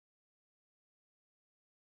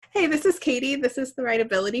Hey, this is Katie. This is the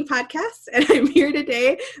Writability Podcast, and I'm here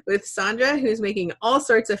today with Sandra, who's making all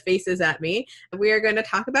sorts of faces at me. We are going to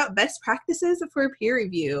talk about best practices for peer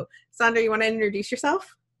review. Sandra, you want to introduce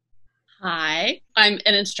yourself? Hi, I'm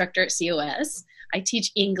an instructor at COS. I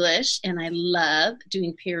teach English, and I love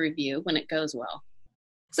doing peer review when it goes well.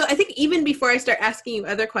 So I think even before I start asking you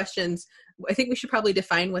other questions, I think we should probably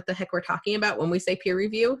define what the heck we're talking about when we say peer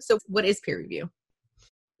review. So what is peer review?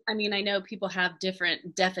 I mean, I know people have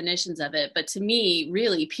different definitions of it, but to me,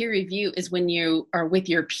 really, peer review is when you are with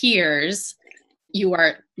your peers, you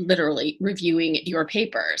are literally reviewing your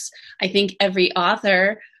papers. I think every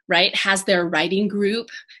author, right, has their writing group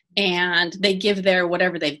and they give their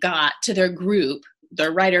whatever they've got to their group,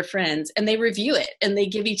 their writer friends, and they review it and they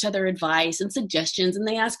give each other advice and suggestions and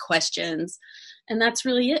they ask questions. And that's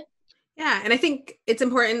really it. Yeah, and I think it's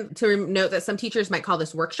important to note that some teachers might call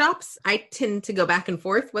this workshops. I tend to go back and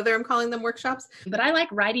forth whether I'm calling them workshops. But I like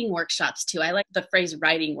writing workshops too. I like the phrase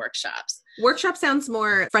writing workshops. Workshop sounds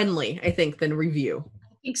more friendly, I think, than review.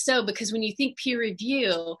 I think so, because when you think peer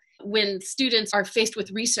review, when students are faced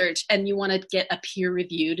with research and you want to get a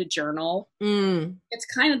peer-reviewed journal, it's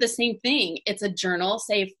kind of the same thing. It's a journal,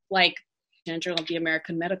 say like Journal of the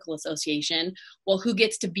American Medical Association. Well, who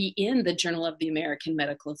gets to be in the Journal of the American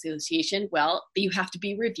Medical Association? Well, you have to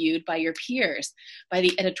be reviewed by your peers, by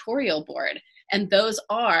the editorial board. And those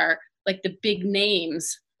are like the big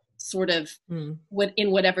names sort of in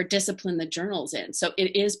whatever discipline the journal's in. So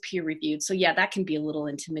it is peer reviewed. So yeah, that can be a little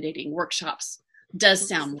intimidating. Workshops does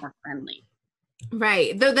sound more friendly.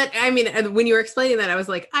 Right. Though that, I mean, when you were explaining that, I was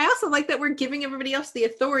like, I also like that we're giving everybody else the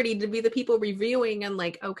authority to be the people reviewing and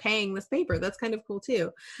like okaying this paper. That's kind of cool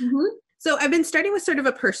too. Mm-hmm. So I've been starting with sort of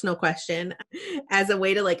a personal question as a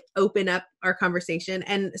way to like open up our conversation.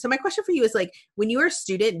 And so my question for you is like, when you were a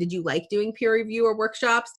student, did you like doing peer review or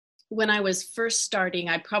workshops? When I was first starting,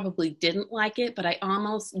 I probably didn't like it, but I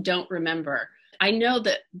almost don't remember. I know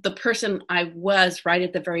that the person I was right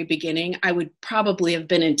at the very beginning, I would probably have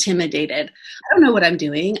been intimidated. I don't know what I'm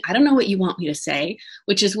doing. I don't know what you want me to say,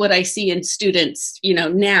 which is what I see in students,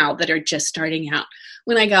 now that are just starting out.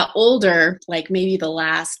 When I got older, like maybe the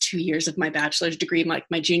last 2 years of my bachelor's degree, like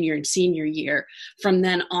my junior and senior year, from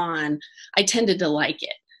then on, I tended to like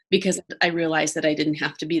it because I realized that I didn't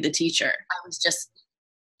have to be the teacher. I was just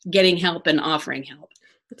getting help and offering help.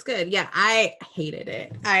 That's good. Yeah, I hated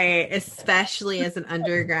it. Especially as an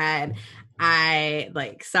undergrad,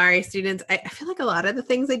 sorry, students. I feel like a lot of the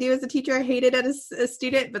things I do as a teacher, I hated as a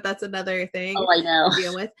student, but that's another thing I know. to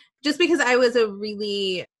deal with. Just because I was a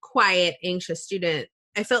really quiet, anxious student,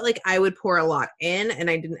 I felt like I would pour a lot in and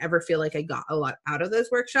I didn't ever feel like I got a lot out of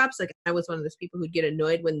those workshops. Like I was one of those people who'd get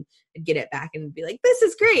annoyed when I'd get it back and be like, this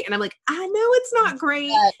is great. And I'm like, I know it's not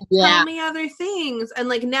great. Tell me other things. And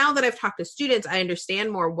like now that I've talked to students, I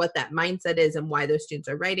understand more what that mindset is and why those students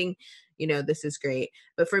are writing, this is great.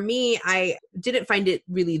 But for me, I didn't find it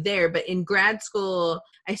really there. But in grad school,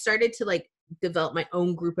 I started to like develop my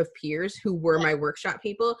own group of peers who were my workshop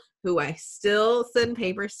people who I still send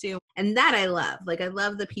papers to. And that I love. Like I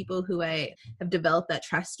love the people who I have developed that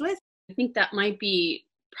trust with. I think that might be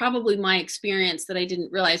probably my experience that I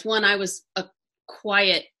didn't realize. One, I was a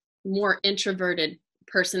quiet, more introverted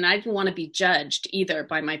person. I didn't want to be judged either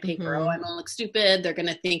by my paper. Oh, I'm going to look stupid. They're going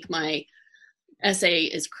to think my essay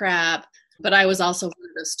is crap. But I was also one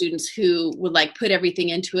of those students who would like put everything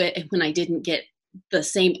into it. And when I didn't get the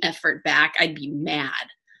same effort back, I'd be mad.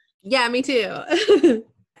 Yeah, me too.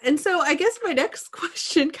 And so I guess my next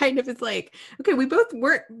question kind of is like, okay, we both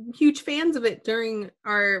weren't huge fans of it during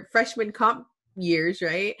our freshman comp years,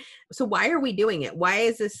 right? So why are we doing it? Why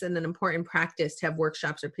is this an important practice to have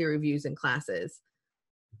workshops or peer reviews in classes?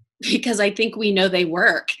 Because I think we know they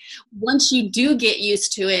work. Once you do get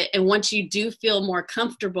used to it and once you do feel more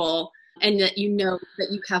comfortable and that you know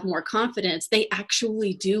that you have more confidence, they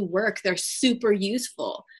actually do work. They're super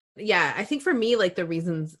useful. Yeah, I think for me, like the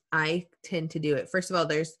reasons I tend to do it, first of all,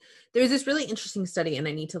 there's this really interesting study and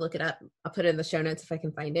I need to look it up. I'll put it in the show notes if I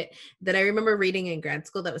can find it, that I remember reading in grad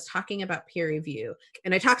school that was talking about peer review.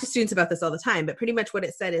 And I talk to students about this all the time, but pretty much what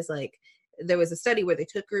it said is like, there was a study where they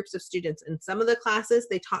took groups of students in some of the classes,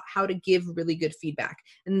 they taught how to give really good feedback.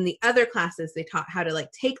 And in the other classes, they taught how to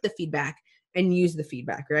like take the feedback and use the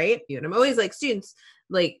feedback, right? And I'm always like, students,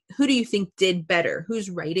 like, who do you think did better? Whose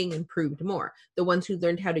writing improved more? The ones who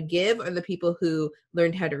learned how to give or the people who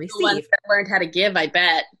learned how to receive? The ones that learned how to give, I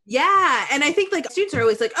bet. Yeah. And I think like students are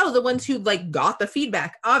always like, oh, the ones who like got the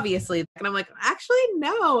feedback, obviously. And I'm like, actually,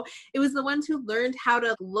 no, it was the ones who learned how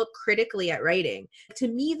to look critically at writing. To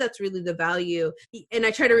me, that's really the value. And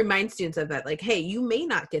I try to remind students of that, like, hey, you may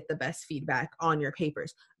not get the best feedback on your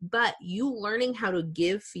papers, but you learning how to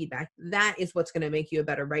give feedback, that is what's going to make you a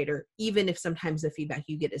better writer, even if sometimes the feedback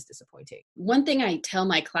you get is disappointing. One thing I tell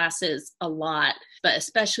my classes a lot, but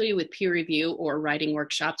especially with peer review or writing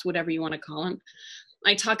workshops, whatever you want to call them,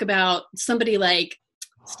 I talk about somebody like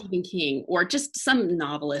Stephen King or just some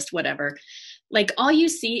novelist, whatever. Like all you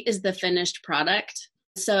see is the finished product.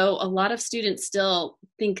 So a lot of students still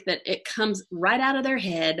think that it comes right out of their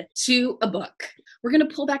head to a book. We're going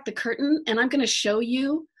to pull back the curtain and I'm going to show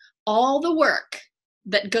you all the work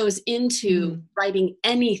that goes into writing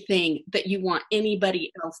anything that you want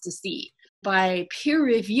anybody else to see. By peer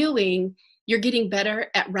reviewing, you're getting better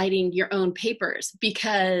at writing your own papers,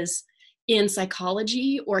 because in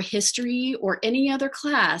psychology or history or any other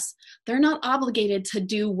class, they're not obligated to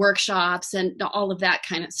do workshops and all of that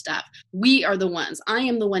kind of stuff. We are the ones. I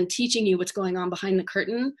am the one teaching you what's going on behind the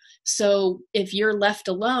curtain. So if you're left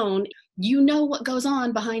alone, you know what goes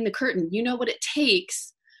on behind the curtain. You know what it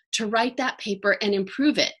takes to write that paper and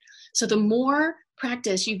improve it. So the more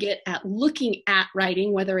practice you get at looking at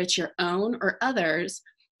writing, whether it's your own or others,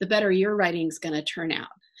 the better your writing's going to turn out.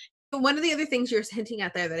 One of the other things you're hinting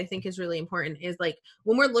at there that I think is really important is like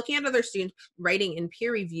when we're looking at other students writing in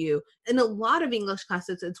peer review, in a lot of English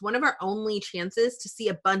classes, it's one of our only chances to see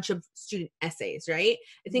a bunch of student essays, right?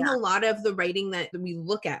 I think a lot of the writing that we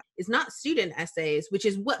look at is not student essays, which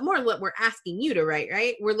is what we're asking you to write,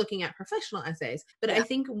 right? We're looking at professional essays. But I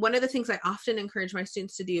think one of the things I often encourage my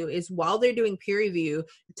students to do is while they're doing peer review,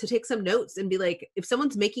 to take some notes and be like, if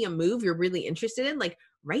someone's making a move you're really interested in, like,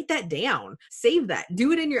 write that down, save that,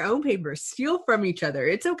 do it in your own paper, steal from each other.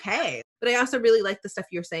 It's okay. But I also really like the stuff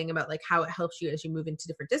you're saying about like how it helps you as you move into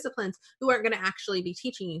different disciplines who aren't going to actually be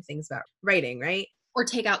teaching you things about writing, right? Or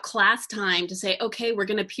take out class time to say, okay, we're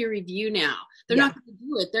going to peer review now. They're not going to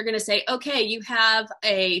do it. They're going to say, okay, you have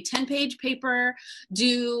a 10-page paper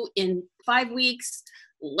due in 5 weeks.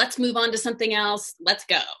 Let's move on to something else. Let's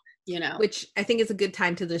go. You know, which I think is a good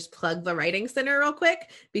time to just plug the Writing Center real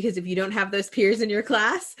quick, because if you don't have those peers in your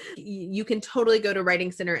class, you can totally go to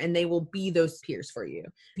Writing Center and they will be those peers for you.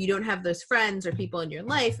 If you don't have those friends or people in your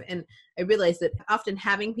life, and I realize that often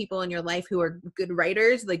having people in your life who are good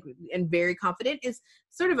writers, like, and very confident is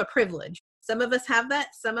sort of a privilege. Some of us have that.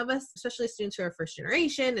 Some of us, especially students who are first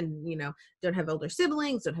generation and, you know, don't have older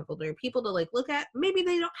siblings, don't have older people to like look at, maybe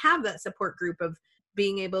they don't have that support group of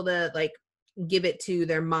being able to like give it to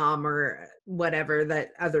their mom or whatever that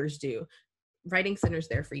others do. Writing Center's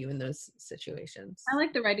there for you in those situations. I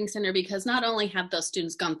like the Writing Center because not only have those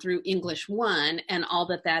students gone through English 1 and all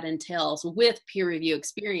that entails with peer review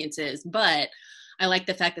experiences, but I like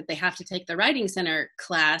the fact that they have to take the Writing Center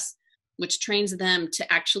class, which trains them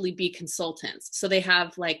to actually be consultants. So they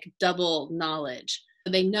have like double knowledge.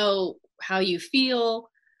 They know how you feel.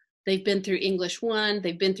 They've been through English 1,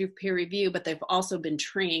 they've been through peer review, but they've also been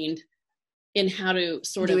trained in how to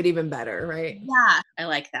sort of do it even better, right? Yeah, I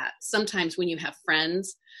like that. Sometimes when you have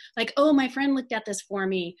friends, like, oh, my friend looked at this for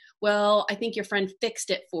me. Well, I think your friend fixed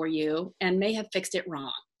it for you and may have fixed it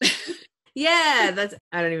wrong. Yeah,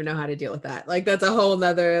 I don't even know how to deal with that. Like, that's a whole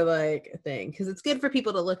nother like thing, because it's good for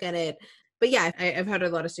people to look at it. But yeah, I've had a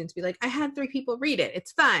lot of students be like, I had 3 people read it.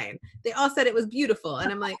 It's fine. They all said it was beautiful.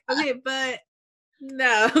 And I'm like, okay, but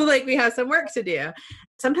no, like we have some work to do.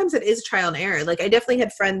 Sometimes it is trial and error. Like I definitely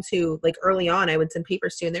had friends who like early on I would send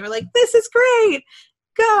papers to and they were like, this is great,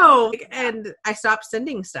 go. And I stopped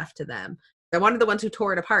sending stuff to them. I wanted the ones who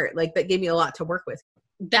tore it apart. Like that gave me a lot to work with.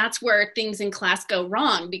 That's where things in class go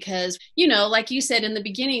wrong because, you know, like you said in the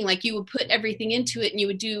beginning, like you would put everything into it and you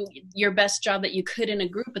would do your best job that you could in a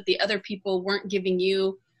group, but the other people weren't giving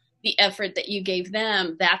you the effort that you gave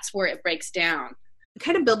them. That's where it breaks down.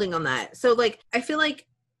 Kind of building on that. So like, I feel like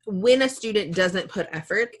when a student doesn't put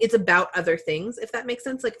effort, it's about other things, if that makes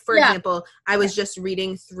sense. Like, for example, I was just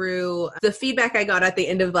reading through the feedback I got at the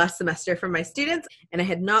end of last semester from my students, and I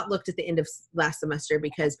had not looked at the end of last semester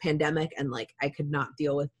because pandemic and like I could not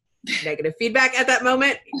deal with negative feedback at that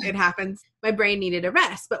moment. It happens. My brain needed a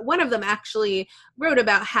rest. But one of them actually wrote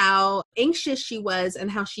about how anxious she was and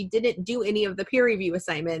how she didn't do any of the peer review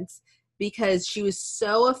assignments because she was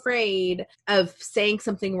so afraid of saying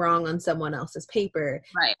something wrong on someone else's paper.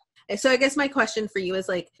 Right. So I guess my question for you is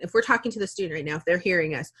like, if we're talking to the student right now, if they're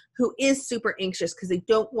hearing us, who is super anxious because they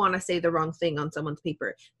don't want to say the wrong thing on someone's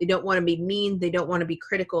paper, they don't want to be mean, they don't want to be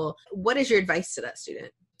critical, what is your advice to that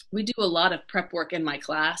student? We do a lot of prep work in my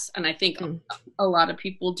class, and I think a lot of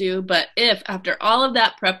people do. But if after all of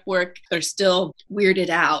that prep work, they're still weirded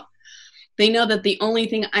out, they know that the only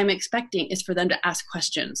thing I'm expecting is for them to ask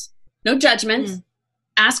questions. No judgments.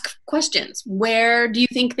 Ask questions. Where do you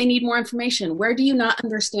think they need more information? Where do you not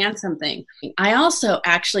understand something? I also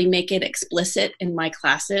actually make it explicit in my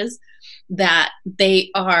classes that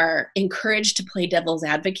they are encouraged to play devil's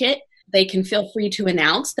advocate. They can feel free to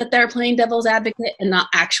announce that they're playing devil's advocate and not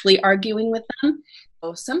actually arguing with them.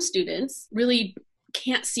 So some students really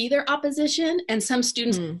can't see their opposition, and some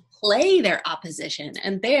students play their opposition.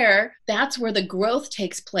 And that's where the growth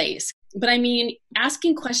takes place. But I mean,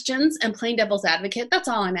 asking questions and playing devil's advocate, that's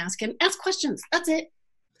all I'm asking. Ask questions. That's it.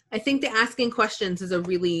 I think the asking questions is a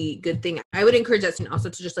really good thing. I would encourage that student also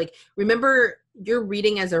to just like, remember you're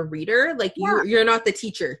reading as a reader. Like you're not the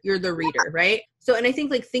teacher, you're the reader, right? So, and I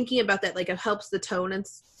think like thinking about that, like it helps the tone and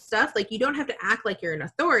stuff. Like you don't have to act like you're an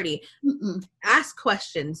authority. Ask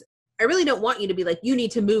questions. I really don't want you to be like, you need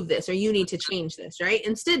to move this or you need to change this, right?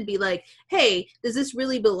 Instead, be like, hey, does this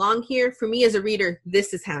really belong here? For me as a reader,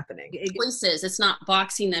 this is happening. Choices. It's not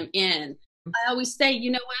boxing them in. I always say, you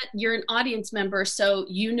know what? You're an audience member, so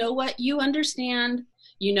you know what you understand.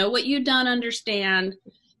 You know what you don't understand.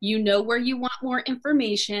 You know where you want more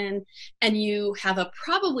information, and you have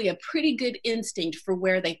probably a pretty good instinct for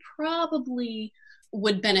where they probably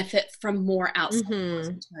would benefit from more outside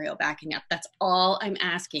material backing up. That's all I'm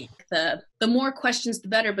asking. The more questions, the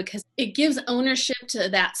better, because it gives ownership to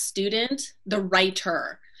that student, the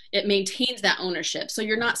writer. It maintains that ownership. So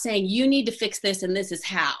you're not saying you need to fix this and this is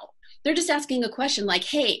how. They're just asking a question like,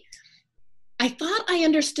 hey, I thought I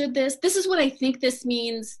understood this. This is what I think this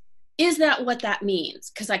means. Is that what that means?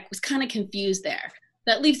 Because I was kind of confused there.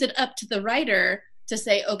 That leaves it up to the writer to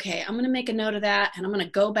say, okay, I'm going to make a note of that, and I'm going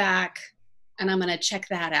to go back and I'm going to check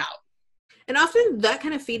that out. And often that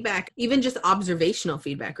kind of feedback, even just observational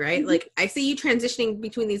feedback, right? Like, I see you transitioning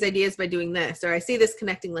between these ideas by doing this, or I see this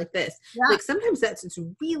connecting like this. Yeah. Like sometimes it's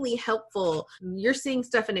really helpful. You're seeing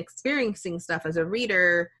stuff and experiencing stuff as a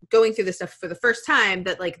reader, going through this stuff for the first time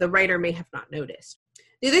that like the writer may have not noticed.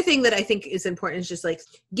 The other thing that I think is important is just like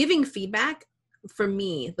giving feedback. For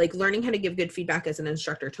me, like learning how to give good feedback as an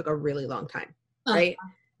instructor took a really long time, right?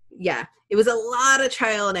 Yeah, it was a lot of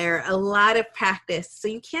trial and error, a lot of practice. So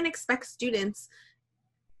you can't expect students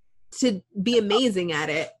to be amazing at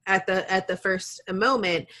it at the first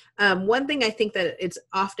moment. One thing I think that it's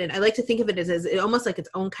often, I like to think of it as almost like its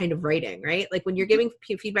own kind of writing, right? Like when you're giving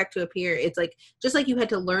feedback to a peer, it's like, just like you had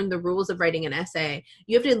to learn the rules of writing an essay,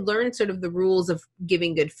 you have to learn sort of the rules of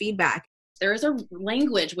giving good feedback. There is a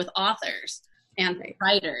language with authors and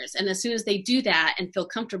writers. And as soon as they do that and feel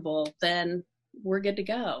comfortable, then we're good to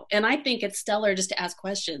go. And I think it's stellar just to ask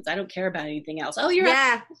questions. I don't care about anything else. Oh, you're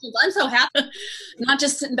asking questions. I'm so happy. Not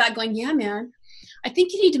just sitting back going, yeah, man, I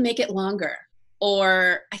think you need to make it longer.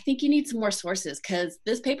 Or I think you need some more sources because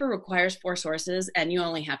this paper requires 4 sources and you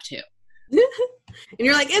only have 2. And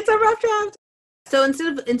you're like, it's a rough draft. So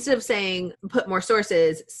instead of saying put more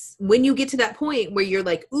sources, when you get to that point where you're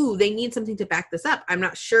like, ooh, they need something to back this up, I'm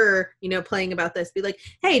not sure, playing about this, be like,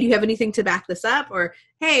 hey, do you have anything to back this up? Or,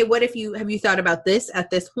 hey, have you thought about this at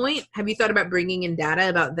this point? Have you thought about bringing in data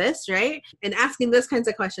about this, right? And asking those kinds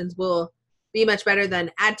of questions will be much better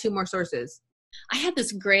than add 2 more sources. I had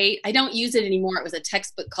this I don't use it anymore. It was a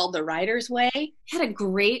textbook called The Writer's Way. It had a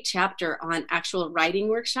great chapter on actual writing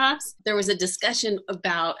workshops. There was a discussion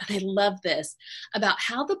about, and I love this, about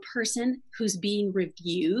how the person who's being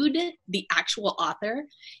reviewed, the actual author,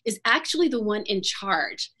 is actually the one in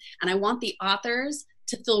charge. And I want the authors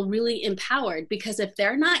to feel really empowered because if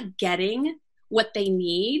they're not getting what they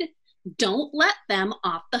need, don't let them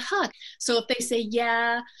off the hook. So if they say,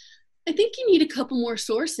 yeah, I think you need a couple more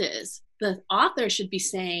sources, the author should be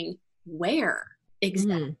saying where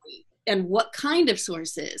exactly and what kind of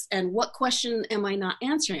sources and what question am I not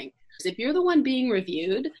answering? If you're the one being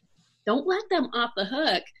reviewed, don't let them off the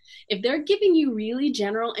hook. If they're giving you really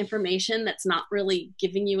general information that's not really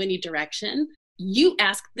giving you any direction, you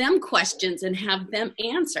ask them questions and have them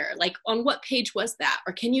answer. Like, on what page was that?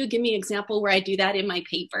 Or can you give me an example where I do that in my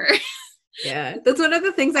paper? Yeah, that's one of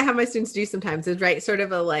the things I have my students do sometimes is write sort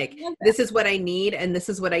of a like, this is what I need and this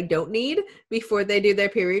is what I don't need before they do their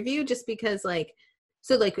peer review, just because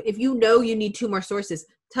if you need 2 more sources,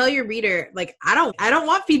 tell your reader, like, I don't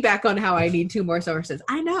want feedback on how I need 2 more sources.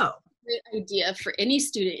 I know. Great idea for any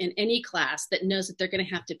student in any class that knows that they're going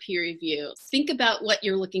to have to peer review. Think about what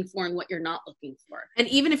you're looking for and what you're not looking for. And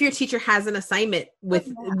even if your teacher has an assignment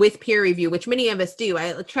with peer review, which many of us do,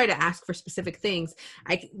 I try to ask for specific things.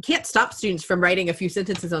 I can't stop students from writing a few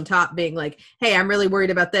sentences on top being like, hey, I'm really worried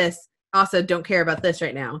about this. Also, don't care about this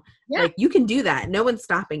right now. Yeah. Like, you can do that. No one's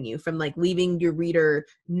stopping you from like leaving your reader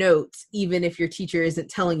notes, even if your teacher isn't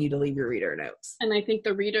telling you to leave your reader notes. And I think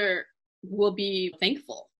the reader will be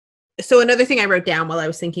thankful. So another thing I wrote down while I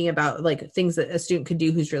was thinking about like things that a student could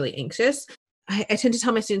do who's really anxious, I tend to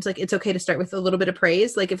tell my students, like, it's okay to start with a little bit of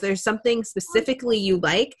praise. Like, if there's something specifically you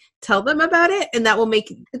like, tell them about it. And that will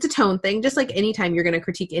make, it's a tone thing. Just like anytime you're going to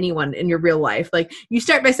critique anyone in your real life, like you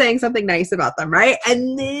start by saying something nice about them, right?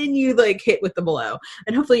 And then you like hit with the blow.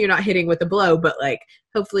 And hopefully you're not hitting with the blow, but like,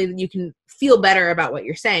 hopefully you can feel better about what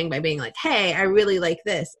you're saying by being like, hey, I really like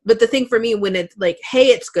this. But the thing for me, when it's like, hey,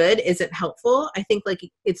 it's good, isn't helpful. I think like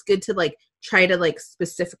it's good to like try to like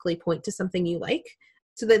specifically point to something you like,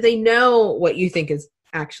 so that they know what you think is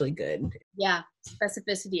actually good. Yeah,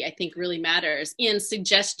 specificity, I think, really matters in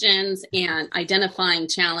suggestions and identifying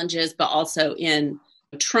challenges, but also in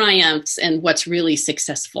triumphs and what's really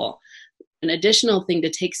successful. An additional thing to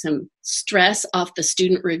take some stress off the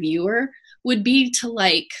student reviewer would be to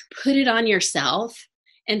like put it on yourself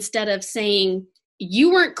instead of saying,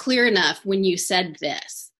 you weren't clear enough when you said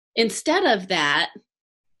this. Instead of that,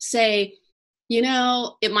 say, you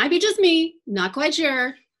know, it might be just me, not quite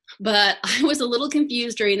sure, but I was a little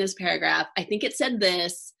confused during this paragraph. I think it said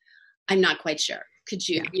this. I'm not quite sure. Could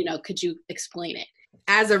you, could you explain it?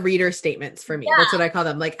 As a reader statements for me. Yeah. That's what I call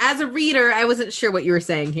them. Like, as a reader, I wasn't sure what you were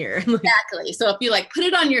saying here. Exactly. So if you like put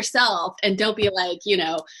it on yourself and don't be like,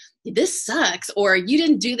 this sucks, or you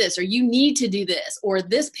didn't do this, or you need to do this, or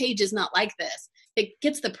this page is not like this. It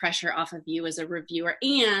gets the pressure off of you as a reviewer,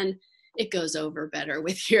 and it goes over better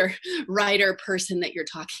with your writer person that you're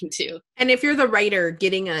talking to. And if you're the writer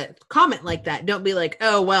getting a comment like that, don't be like,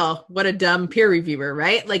 oh, well, what a dumb peer reviewer,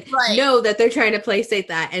 right? Like, know that they're trying to play safe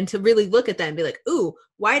that, and to really look at that and be like, ooh,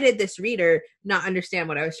 why did this reader not understand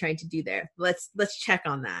what I was trying to do there? Let's check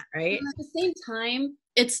on that, right? And at the same time,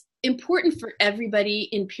 it's important for everybody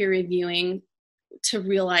in peer reviewing to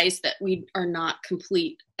realize that we are not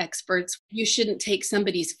complete experts. You shouldn't take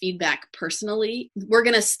somebody's feedback personally. We're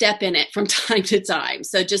going to step in it from time to time.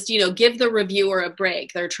 So just, give the reviewer a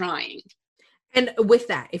break. They're trying. And with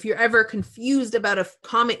that, if you're ever confused about a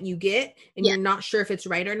comment you get and you're not sure if it's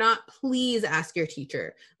right or not, please ask your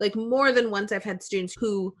teacher. Like, more than once I've had students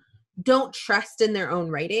who don't trust in their own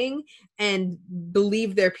writing and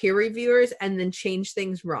believe their peer reviewers and then change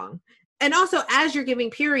things wrong. And also, as you're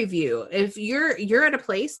giving peer review, if you're at a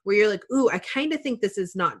place where you're like, ooh, I kind of think this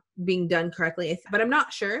is not being done correctly, but I'm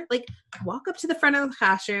not sure, like, walk up to the front of the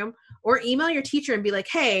classroom or email your teacher and be like,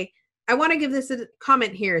 hey, I want to give this a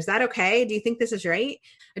comment here. Is that okay? Do you think this is right?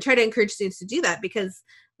 I try to encourage students to do that because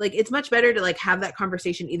like, it's much better to like have that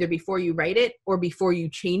conversation either before you write it or before you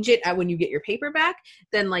change it when you get your paper back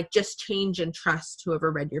than like just change and trust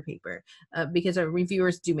whoever read your paper because our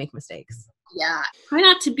reviewers do make mistakes. Yeah. Try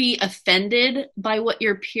not to be offended by what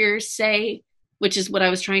your peers say, which is what I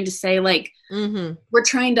was trying to say. Like, we're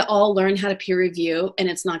trying to all learn how to peer review, and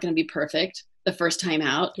it's not going to be perfect the first time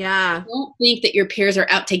out. Yeah. Don't think that your peers are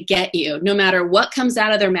out to get you, no matter what comes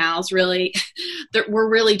out of their mouths, really. We're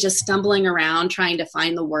really just stumbling around trying to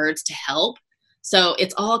find the words to help. So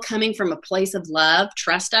it's all coming from a place of love.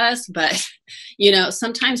 Trust us. But,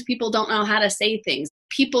 sometimes people don't know how to say things.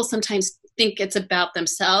 People sometimes think it's about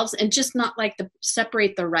themselves and just not like to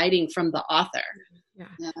separate the writing from the author.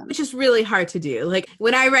 Yeah. Which is really hard to do. Like,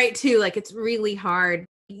 when I write too, like, it's really hard.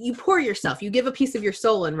 You pour yourself, you give a piece of your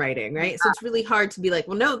soul in writing, right? So it's really hard to be like,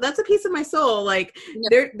 well, no, that's a piece of my soul. Like,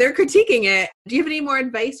 they're critiquing it. Do you have any more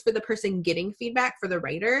advice for the person getting feedback, for the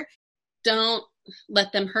writer? Don't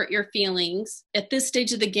let them hurt your feelings. At this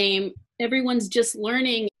stage of the game, everyone's just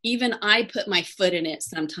learning. Even I put my foot in it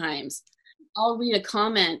sometimes. I'll read a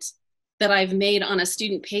comment that I've made on a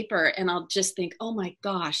student paper and I'll just think, oh my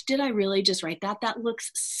gosh, did I really just write that? That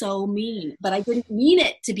looks so mean, but I didn't mean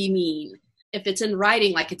it to be mean. If it's in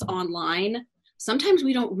writing, like it's online, sometimes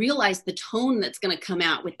we don't realize the tone that's going to come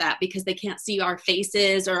out with that because they can't see our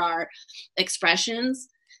faces or our expressions.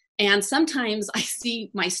 And sometimes I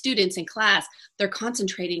see my students in class, they're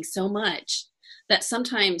concentrating so much that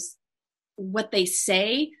sometimes what they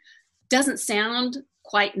say doesn't sound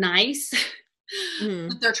quite nice.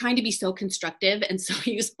 But they're trying to be so constructive and so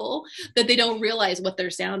useful that they don't realize what they're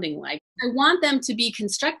sounding like. I want them to be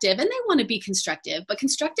constructive, and they want to be constructive, but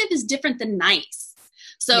constructive is different than nice.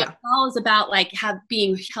 So It all is about like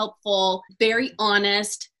being helpful, very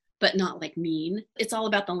honest, but not like mean. It's all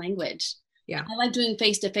about the language. Yeah. I like doing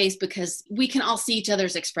face-to-face because we can all see each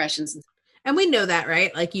other's expressions. And we know that,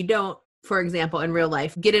 right? Like you don't, for example, in real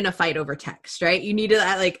life, get in a fight over text, right? You need to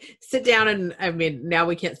like sit down and, I mean, now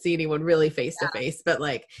we can't see anyone really face to face, but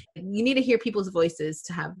like you need to hear people's voices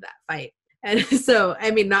to have that fight. And so,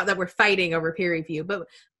 I mean, not that we're fighting over peer review, but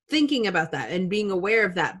thinking about that and being aware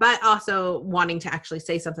of that, but also wanting to actually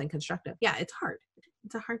say something constructive. Yeah, it's hard.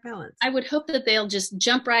 It's a hard balance. I would hope that they'll just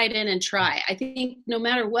jump right in and try. I think no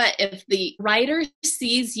matter what, if the writer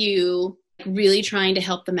sees you really trying to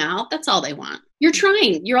help them out, that's all they want. You're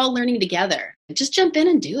trying. You're all learning together. Just jump in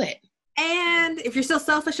and do it. And if you're still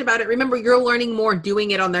selfish about it, remember you're learning more doing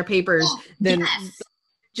it on their papers than... Yes.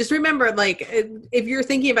 Just remember, like, if you're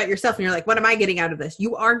thinking about yourself and you're like, what am I getting out of this?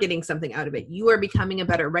 You are getting something out of it. You are becoming a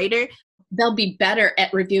better writer. They'll be better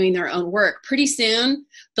at reviewing their own work. Pretty soon,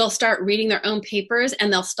 they'll start reading their own papers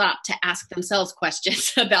and they'll stop to ask themselves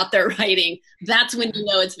questions about their writing. That's when you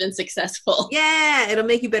know it's been successful. Yeah, it'll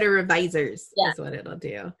make you better revisers. Yeah. That's what it'll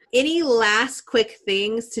do. Any last quick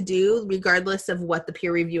things to do, regardless of what the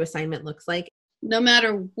peer review assignment looks like? No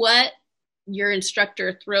matter what your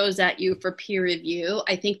instructor throws at you for peer review,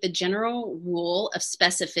 I think the general rule of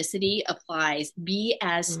specificity applies. Be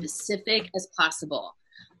as specific as possible.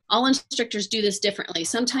 All instructors do this differently.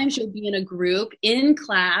 Sometimes you'll be in a group in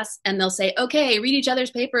class and they'll say, okay, read each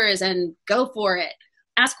other's papers and go for it.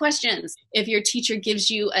 Ask questions. If your teacher gives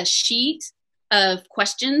you a sheet of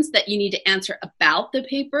questions that you need to answer about the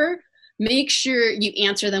paper, make sure you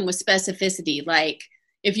answer them with specificity. Like,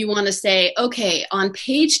 if you want to say, okay, on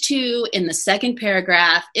page 2 in the second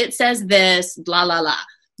paragraph, it says this, blah, blah, blah.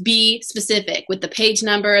 Be specific with the page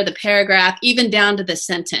number, the paragraph, even down to the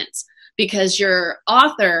sentence, because your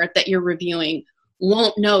author that you're reviewing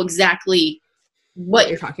won't know exactly what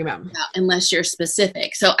you're talking about unless you're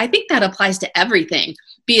specific. So I think that applies to everything.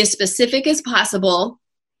 Be as specific as possible,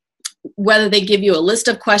 whether they give you a list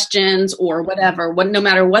of questions or whatever, no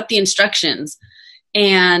matter what the instructions.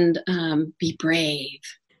 And be brave.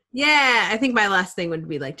 Yeah, I think my last thing would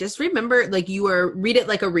be like, just remember, like read it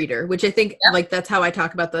like a reader, which I think like that's how I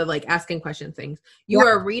talk about the like asking question things. You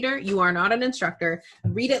are a reader. You are not an instructor.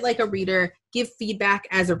 Read it like a reader. Give feedback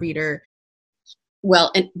as a reader. Well,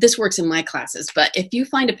 and this works in my classes, but if you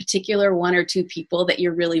find a particular 1 or 2 people that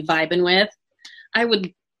you're really vibing with, I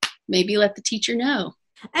would maybe let the teacher know.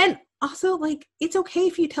 And also, like, it's okay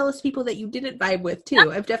if you tell us people that you didn't vibe with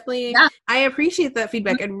too. I've definitely, I appreciate that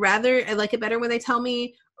feedback. I like it better when they tell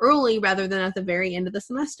me early rather than at the very end of the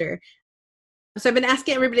semester. So I've been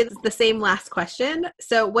asking everybody the same last question.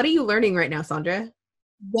 So what are you learning right now, Sandra?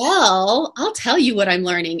 Well, I'll tell you what I'm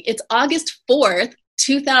learning. It's August 4th,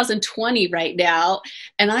 2020 right now,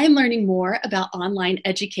 and I am learning more about online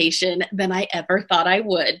education than I ever thought I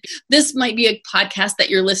would. This might be a podcast that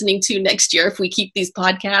you're listening to next year if we keep these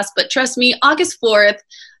podcasts, but trust me, August 4th,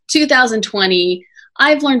 2020,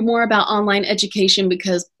 I've learned more about online education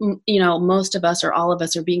because, most of us or all of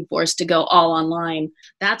us are being forced to go all online.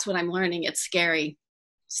 That's what I'm learning. It's scary.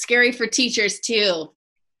 Scary for teachers too.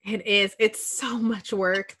 It is. It's so much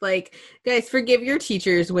work. Like, guys, forgive your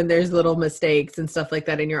teachers when there's little mistakes and stuff like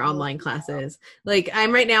that in your online classes. Like,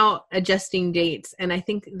 I'm right now adjusting dates, and I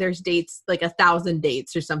think there's dates, like 1,000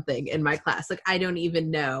 dates or something in my class. Like, I don't even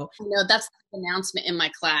know. No, that's the announcement in my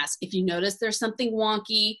class. If you notice there's something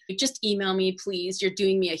wonky, just email me, please. You're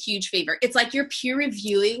doing me a huge favor. It's like you're peer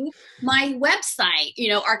reviewing my website,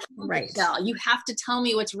 our right. You have to tell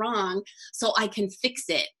me what's wrong so I can fix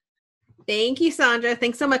it. Thank you, Sandra.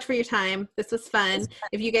 Thanks so much for your time. This was fun.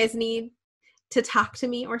 If you guys need to talk to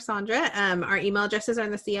me or Sandra, our email addresses are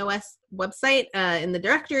on the COS website in the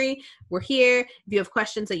directory. We're here. If you have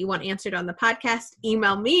questions that you want answered on the podcast,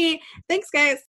 email me. Thanks, guys.